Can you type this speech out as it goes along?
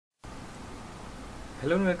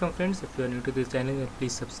Hello and welcome friends. If you are new to this channel, then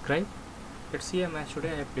please subscribe. Let's see a match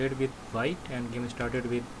today. I played with white and game started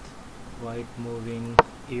with white moving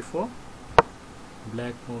a4,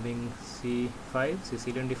 black moving c5,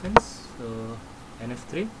 Sicilian defense, so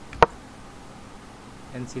nf3,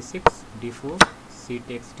 nc6, d4, c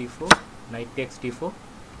takes d4, knight takes d4,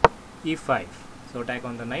 e5. So attack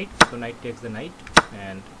on the knight, so knight takes the knight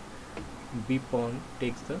and b pawn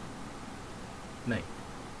takes the knight.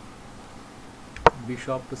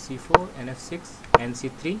 Bishop to c4, nf6,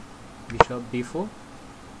 nc3, bishop b4.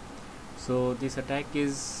 So this attack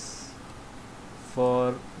is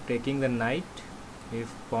for taking the knight.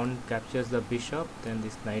 If pawn captures the bishop, then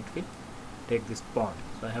this knight will take this pawn.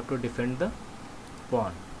 So I have to defend the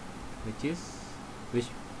pawn, which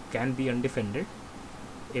can be undefended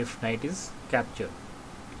if knight is captured.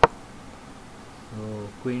 So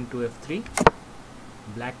queen to f3,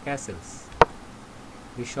 black castles,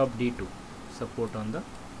 bishop d2, support on the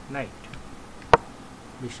knight,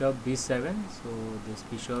 bishop b7. So this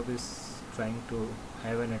bishop is trying to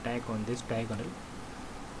have an attack on this diagonal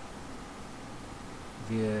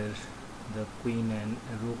where the queen and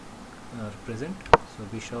rook are present. So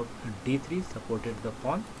bishop d3 supported the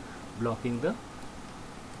pawn, blocking the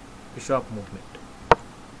bishop movement.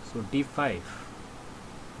 So d5,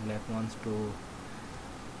 black wants to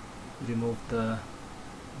remove the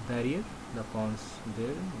barrier, the pawns there,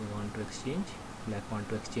 they want to exchange, black want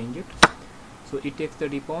to exchange it. So e takes the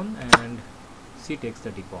d pawn and c takes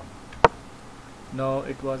the d pawn. Now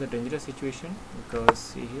it was a dangerous situation because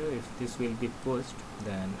see here, if this will be pushed,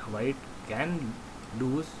 then white can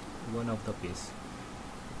lose one of the piece.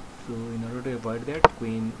 So in order to avoid that,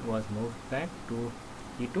 queen was moved back to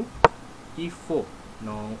e2, e4.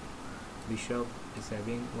 Now bishop is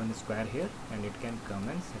having one square here and it can come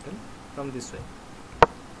and settle from this way.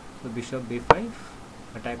 So bishop b5,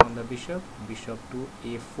 attack on the bishop, bishop to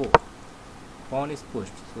a4. Pawn is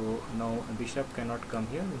pushed, so now bishop cannot come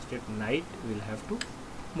here, instead knight will have to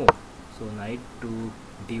move. So knight to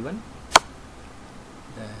d1,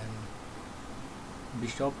 then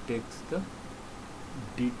bishop takes the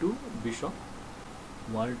d2, bishop.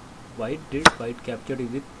 What white did, white captured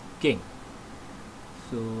it with king.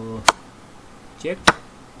 So check,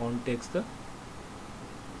 pawn takes the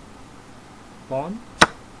pawn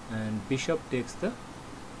and bishop takes the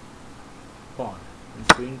pawn, and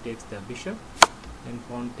queen takes the bishop, and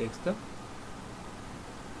pawn takes the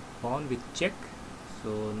pawn with check.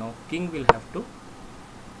 So now king will have to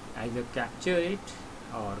either capture it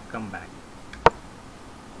or come back.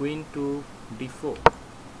 Queen to d4,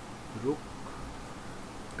 rook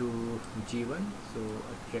to g1, so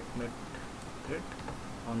a checkmate threat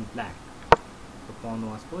on black. The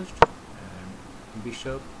pawn was pushed and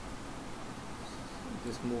bishop.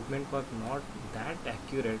 This movement was not that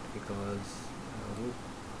accurate because rook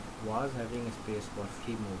was having a space for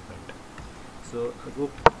free movement. So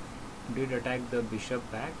rook did attack the bishop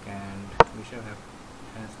back and bishop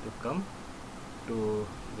has to come to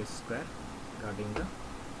this square guarding the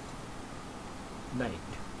knight.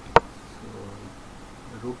 So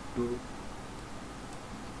rook to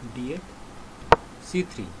d8,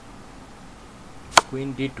 c3,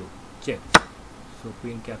 queen d2, check. So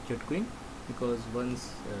queen captured queen, because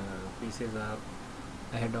once pieces are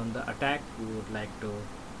ahead on the attack, you would like to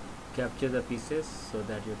capture the pieces so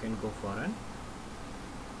that you can go for an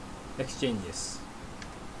exchanges.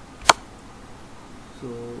 So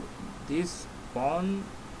this pawn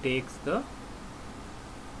takes the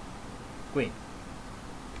queen.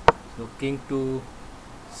 So king to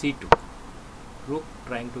c2, rook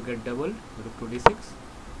trying to get double, rook to d6,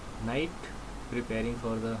 knight preparing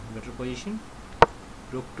for the better position,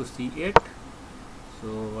 rook to c8.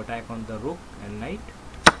 So attack on the rook and knight.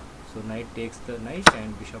 So knight takes the knight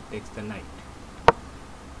and bishop takes the knight.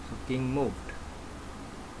 So king moved,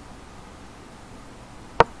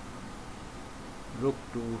 rook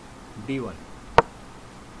to d1,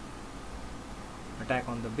 attack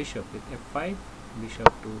on the bishop with f5,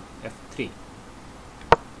 bishop to f3,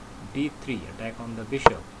 d3, attack on the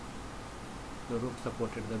bishop. The rook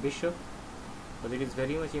supported the bishop, but it is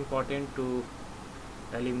very much important to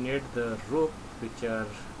eliminate the rook which are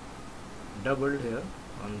doubled here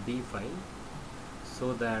on b file,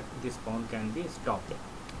 so that this pawn can be stopped.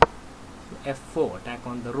 So f4, attack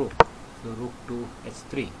on the rook. So rook to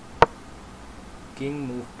h3, king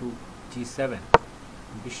move to g7,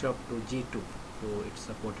 bishop to g2. So it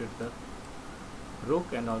supported the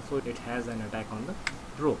rook and also it has an attack on the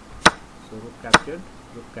rook. So rook captured,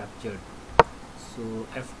 rook captured. So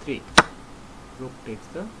f3, rook takes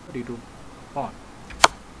the d2 pawn.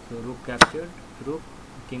 So rook captured rook,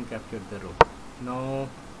 king captured the rook. Now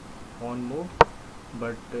pawn move,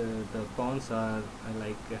 but the pawns are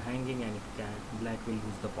like hanging, and black will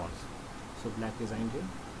lose the pawns. So black designed here.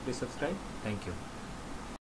 Please subscribe. Thank you.